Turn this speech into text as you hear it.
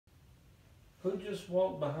Who just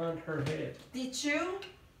walked behind her head? Did you?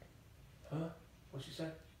 Huh? What'd she say?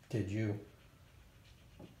 Did you?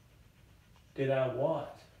 Did I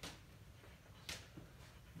what?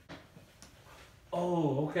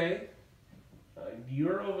 Oh, okay.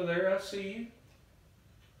 You're over there, I see you.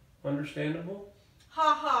 Understandable.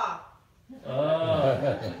 Ha ha.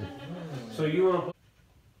 So you want to...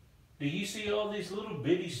 Do you see all these little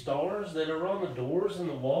bitty stars that are on the doors and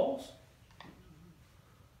the walls?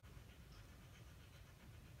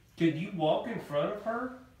 Could you walk in front of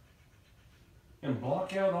her and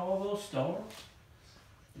block out all those stars?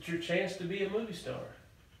 It's your chance to be a movie star.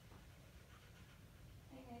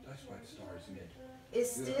 That's why stars in it.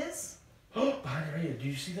 Is this? Behind her head, do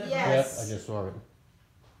you see that? Yes. Yep, I just saw it.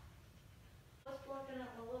 What's blocking out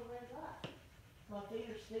my little red light? My feet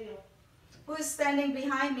are still. Who is standing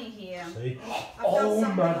behind me here? See? I felt Oh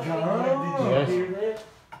something my over God! here. Did you hear that?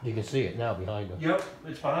 You can see it now behind her. Yep,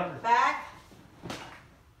 it's behind her. Back.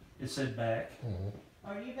 It said back.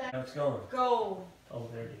 Are you back? Now it's gone. Go. Oh,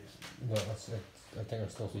 there it is. No, I think I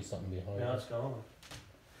still see something behind Now her. it's gone.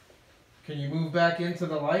 Can you move back into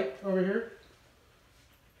the light over here?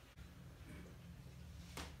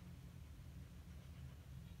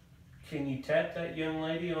 Can you tap that young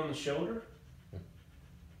lady on the shoulder?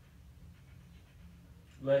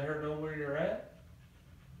 Let her know where you're at?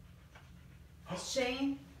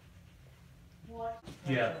 Shane? What?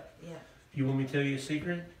 Yeah. Yeah. You want me to tell you a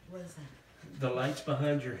secret? What is that? The lights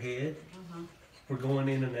behind your head were going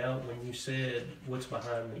in and out when you said, "What's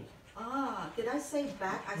behind me?" Ah, did I say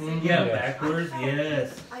back? I said Yeah, Yes. backwards,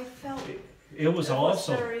 yes. I felt It was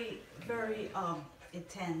awesome. very, very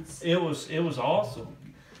intense. It was awesome.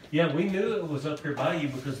 Yeah, we knew it was up here by you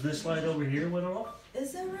because this light over here went off.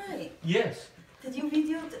 Is that right? Yes. Did you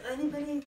video anybody?